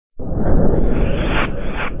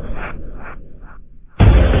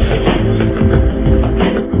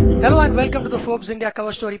Hello and welcome to the Forbes India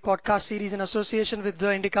Cover Story podcast series in association with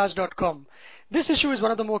theindicast.com. This issue is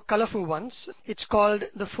one of the more colorful ones. It's called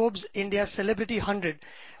the Forbes India Celebrity 100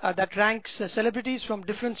 that ranks celebrities from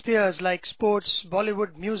different spheres like sports,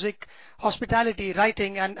 Bollywood, music, hospitality,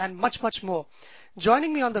 writing and much more.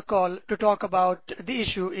 Joining me on the call to talk about the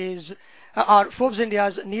issue is our Forbes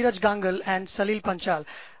India's Neeraj Gangal and Salil Panchal.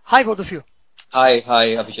 Hi both of you. Hi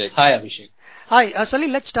Abhishek. Hi, Abhishek. Hi,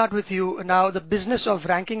 Salil, let's start with you. Now, the business of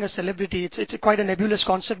ranking a celebrity, it's quite a nebulous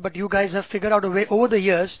concept, but you guys have figured out a way over the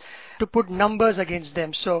years to put numbers against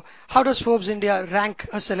them. So, how does Forbes India rank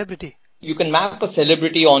a celebrity? You can map a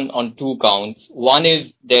celebrity on two counts. One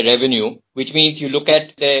is their revenue, which means you look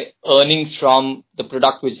at their earnings from the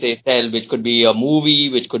product which they sell, which could be a movie,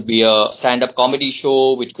 which could be a stand-up comedy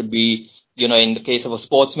show, which could be, in the case of a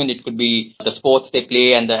sportsman, it could be the sports they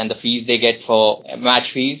play and the fees they get for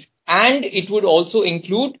match fees. And it would also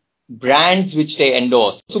include brands which they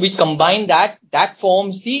endorse. So we combine that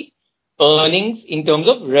forms the earnings in terms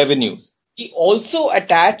of revenues. We also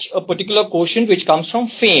attach a particular quotient which comes from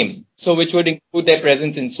fame. So which would include their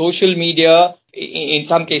presence in social media. In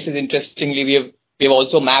some cases, interestingly, we have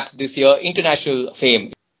also mapped this year international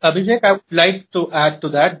fame. Abhishek, I would like to add to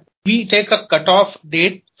that. We take a cutoff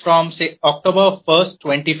date from, say, October 1st,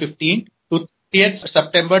 2015 to 30th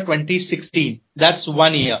September 2016. That's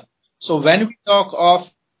 1 year. So when we talk of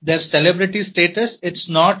their celebrity status, it's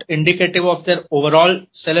not indicative of their overall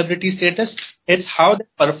celebrity status. It's how they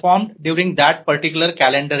performed during that particular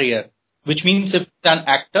calendar year, which means if it's an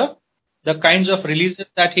actor, the kinds of releases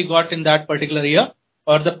that he got in that particular year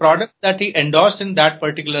or the product that he endorsed in that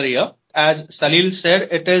particular year. As Salil said,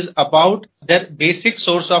 it is about their basic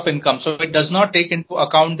source of income. So it does not take into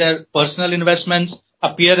account their personal investments,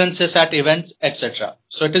 appearances at events, etc.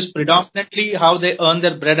 So it is predominantly how they earn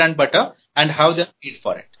their bread and butter and how they are paid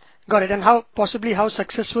for it. Got it. And how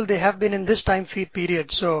successful they have been in this time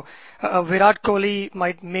period. So Virat Kohli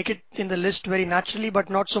might make it in the list very naturally, but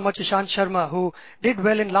not so much Ishant Sharma, who did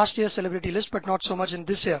well in last year's celebrity list, but not so much in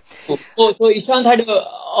this year. So Ishant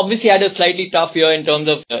obviously had a slightly tough year in terms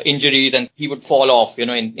of injuries, and he would fall off,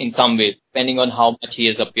 in some ways, depending on how much he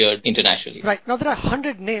has appeared internationally. Right. Now, there are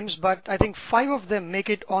 100 names, but I think 5 of them make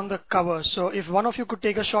it on the cover. So if one of you could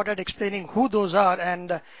take a shot at explaining who those are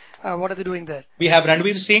and what are they doing there? We have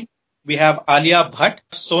Ranveer Singh. We have Alia Bhatt,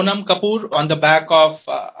 Sonam Kapoor on the back of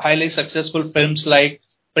highly successful films like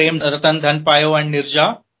Prem Ratan Dhan Payo and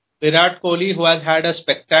Nirja. Virat Kohli, who has had a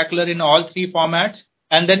spectacular in all 3 formats.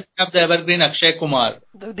 And then we have the evergreen Akshay Kumar.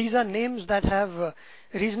 These are names that have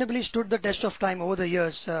reasonably stood the test of time over the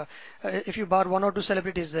years, if you bar 1 or 2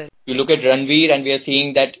 celebrities there. You look at Ranveer and we are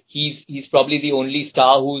seeing that he's probably the only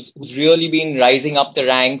star who's really been rising up the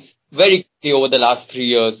ranks very quickly over the last 3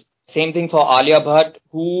 years. Same thing for Alia Bhatt,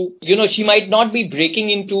 who, she might not be breaking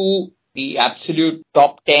into the absolute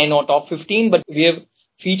top 10 or top 15, but we have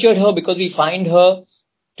featured her because we find her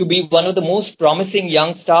to be one of the most promising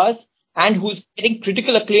young stars and who's getting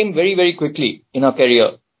critical acclaim very, very quickly in her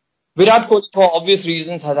career. Virat Kohli, for obvious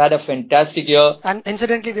reasons, has had a fantastic year. And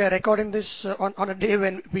incidentally, we are recording this on a day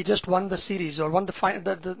when we just won the series or won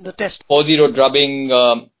the test. 4-0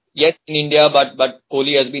 drubbing. Yes, in India, but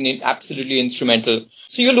Kohli has been absolutely instrumental.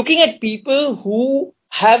 So you're looking at people who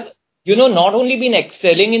have, not only been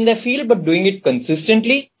excelling in their field, but doing it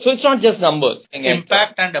consistently. So it's not just numbers.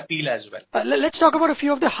 Impact and appeal as well. Let's talk about a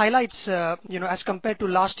few of the highlights, as compared to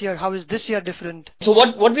last year. How is this year different? So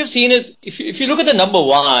what we've seen is, if you look at the number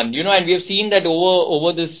 1, and we have seen that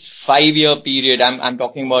over this 5-year period, I'm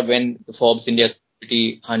talking about when the Forbes India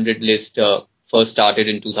Celebrity 100 list first started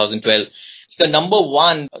in 2012. The number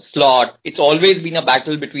 1 slot, it's always been a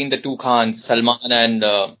battle between the 2 Khans, Salman and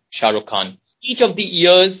Shah Rukh Khan. Each of the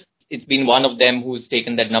years, it's been one of them who's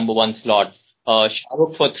taken that number 1 slot. Shah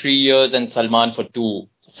Rukh for 3 years and Salman for 2.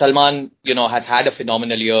 Salman, has had a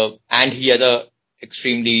phenomenal year and he has a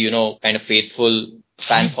extremely, kind of faithful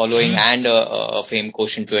fan following and a fame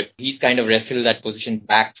quotient to it. He's kind of wrestled that position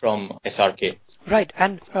back from SRK. Right,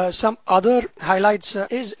 and some other highlights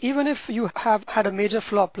is even if you have had a major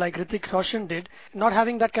flop like Hrithik Roshan did, not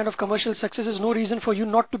having that kind of commercial success is no reason for you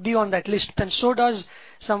not to be on that list. And so does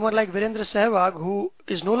someone like Virendra Sehwag, who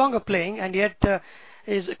is no longer playing and yet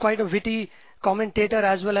is quite a witty commentator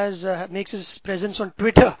as well as makes his presence on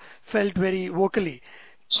Twitter felt very vocally.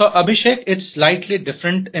 So Abhishek, it's slightly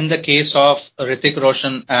different in the case of Hrithik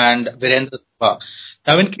Roshan and Virendra Sehwag.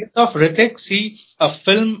 Now, in case of Hrithik, see, a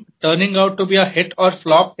film turning out to be a hit or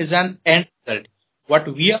flop is an end result. What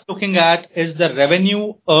we are looking at is the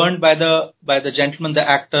revenue earned by the gentleman, the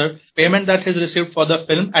actor, payment that he's received for the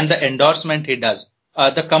film, and the endorsement he does.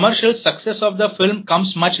 The commercial success of the film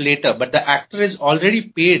comes much later, but the actor is already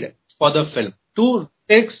paid for the film. To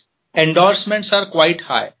Ritik's endorsements are quite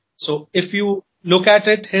high. So if you look at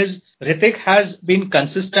it, Ritik has been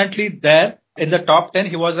consistently there in the top 10.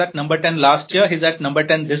 He was at number 10 last year. He's at number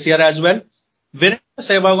 10 this year as well. Virendra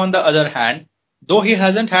Sehwag, on the other hand, though he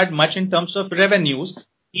hasn't had much in terms of revenues,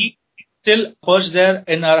 he still perched there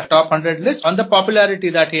in our top 100 list on the popularity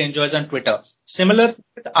that he enjoys on Twitter. Similar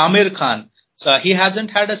with Amir Khan. So he hasn't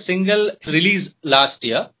had a single release last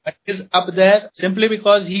year, but he's up there simply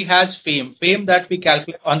because he has fame that we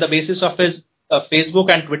calculate on the basis of his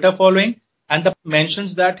Facebook and Twitter following and the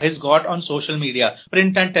mentions that he's got on social media,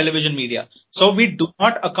 print and television media. So we do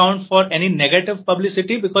not account for any negative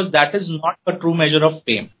publicity because that is not a true measure of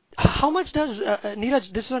fame. How much does,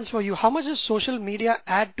 Neeraj, this one's for you, how much does social media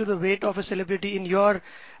add to the weight of a celebrity in your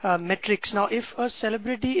metrics? Now, if a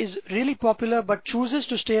celebrity is really popular but chooses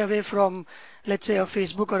to stay away from, let's say, a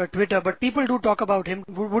Facebook or a Twitter, but people do talk about him,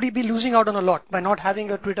 would he be losing out on a lot by not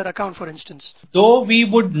having a Twitter account, for instance? Though we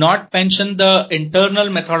would not mention the internal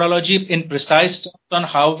methodology in precise terms on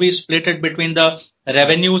how we split it between the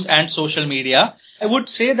revenues and social media, I would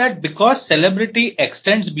say that because celebrity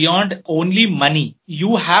extends beyond only money,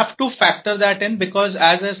 you have to factor that in because,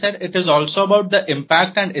 as I said, it is also about the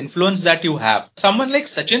impact and influence that you have. Someone like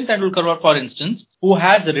Sachin Tendulkar, for instance, who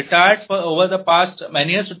has retired for over the past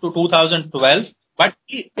many years to 2012, but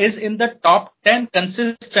he is in the top 10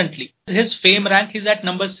 consistently. His fame rank is at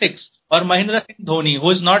number 6. Or Mahendra Singh Dhoni,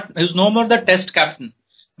 who's no more the test captain,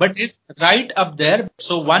 but is right up there.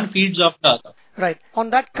 So one feeds off the other. Right. On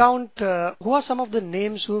that count, who are some of the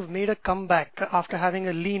names who've made a comeback after having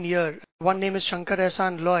a lean year? One name is Shankar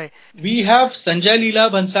Ehsaan Loy. We have Sanjay Leela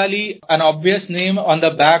Bhansali, an obvious name on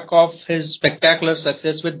the back of his spectacular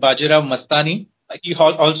success with Bajirao Mastani. He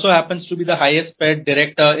also happens to be the highest paid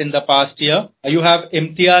director in the past year. You have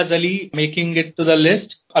Imtiaz Ali making it to the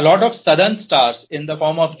list. A lot of southern stars in the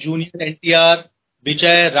form of Junior NTR,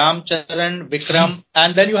 Vijay, Ramcharan, Vikram,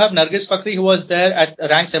 and then you have Nargis Fakhri, who was there at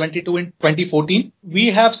rank 72 in 2014.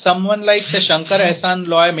 We have someone like Shankar Ehsaan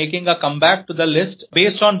Loy making a comeback to the list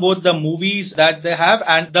based on both the movies that they have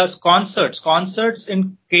and the concerts. Concerts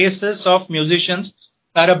in cases of musicians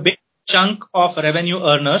are a big chunk of revenue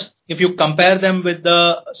earners. If you compare them with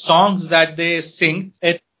the songs that they sing,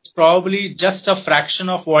 it's probably just a fraction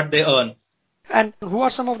of what they earn. And who are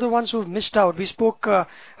some of the ones who've missed out? We spoke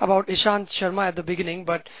about Ishant Sharma at the beginning,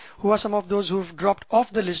 but who are some of those who've dropped off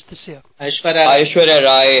the list this year? Aishwarya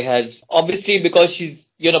Rai has, obviously because she's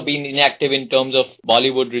been inactive in terms of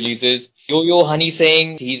Bollywood releases. Yo-Yo Honey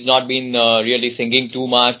Singh, he's not been really singing too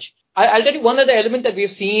much. I'll tell you one other element that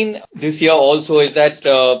we've seen this year also is that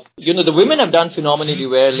the women have done phenomenally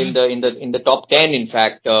well in the top 10. In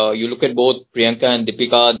fact, you look at both Priyanka and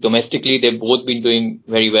Deepika domestically, they've both been doing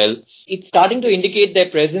very well. It's starting to indicate their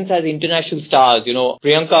presence as international stars.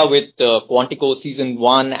 Priyanka with Quantico season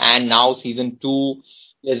 1 and now season 2.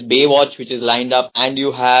 There's Baywatch which is lined up, and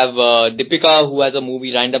you have Deepika who has a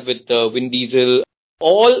movie lined up with Vin Diesel.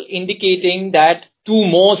 All indicating that two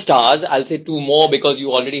more stars, I'll say two more because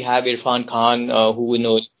you already have Irfan Khan, who in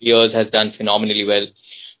those years has done phenomenally well.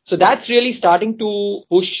 So that's really starting to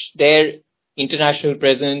push their international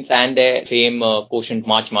presence and their fame quotient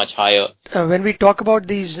much, much higher. When we talk about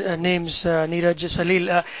these names, Neeraj,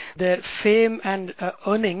 Salil, their fame and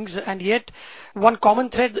earnings, and yet one common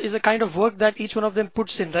thread is the kind of work that each one of them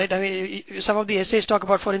puts in, right? I mean, some of the essays talk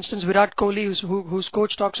about, for instance, Virat Kohli, whose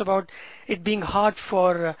coach talks about it being hard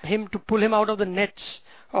for him to pull him out of the nets,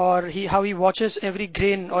 or how he watches every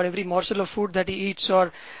grain or every morsel of food that he eats,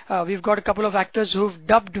 or we've got a couple of actors who've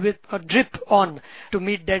dubbed with a drip on to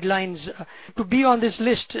meet deadlines. To be on this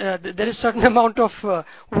list, there is a certain amount of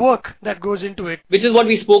work that goes into it. Which is what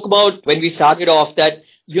we spoke about when we started off, that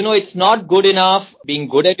it's not good enough being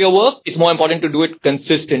good at your work. It's more important to do it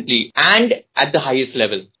consistently and at the highest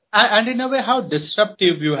level. And in a way, how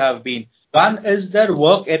disruptive you have been. One is their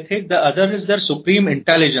work ethic, the other is their supreme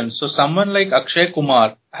intelligence. So someone like Akshay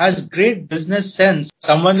Kumar has great business sense.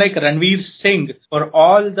 Someone like Ranveer Singh, for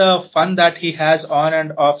all the fun that he has on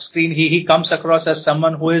and off screen, he comes across as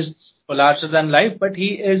someone who is larger than life, but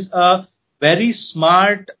he is a very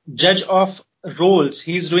smart judge of roles.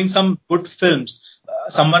 He's doing some good films.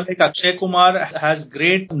 Someone like Akshay Kumar has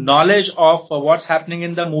great knowledge of what's happening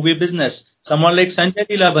in the movie business. Someone like Sanjay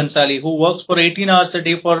Leela Bhansali, who works for 18 hours a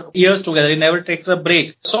day for years together, he never takes a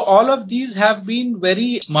break. So all of these have been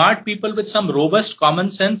very smart people with some robust common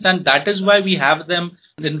sense, and that is why we have them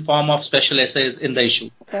in form of special essays in the issue.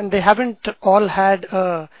 And they haven't all had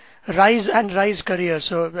a rise career.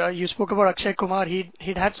 So you spoke about Akshay Kumar.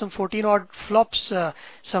 He'd had some 14 odd flops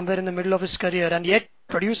somewhere in the middle of his career, and yet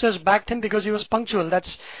producers backed him because he was punctual.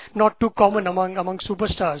 That's not too common among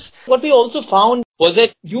superstars. What we also found was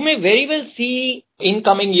that you may very well see in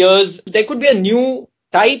coming years, there could be a new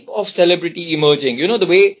type of celebrity emerging. The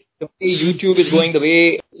way YouTube is going, the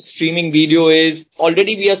way streaming video is.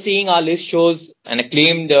 Already we are seeing our list shows an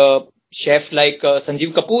acclaimed chef like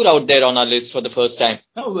Sanjeev Kapoor out there on our list for the first time.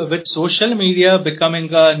 With social media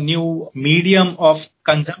becoming a new medium of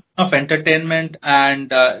consumption of entertainment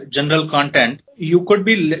and general content, you could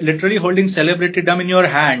be literally holding celebritydom in your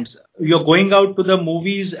hands. You're going out to the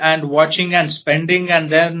movies and watching and spending,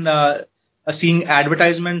 and then seeing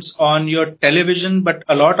advertisements on your television, but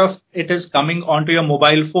a lot of it is coming onto your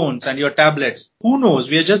mobile phones and your tablets. Who knows?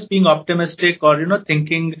 We are just being optimistic, or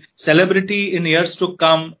thinking celebrity in years to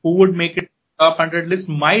come who would make it top 100 list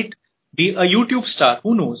might be a YouTube star.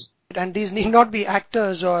 Who knows? And these need not be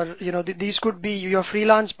actors, or these could be your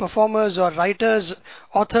freelance performers or writers,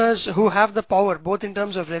 authors who have the power both in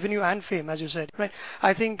terms of revenue and fame, as you said. Right?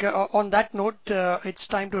 I think on that note, it's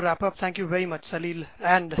time to wrap up. Thank you very much, Salil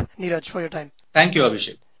and Neeraj, for your time. Thank you,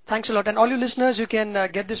 Abhishek. Thanks a lot. And all you listeners, you can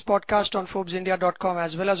get this podcast on ForbesIndia.com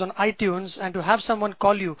as well as on iTunes. And to have someone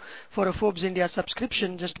call you for a Forbes India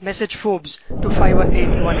subscription, just message Forbes to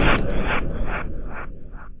 51818.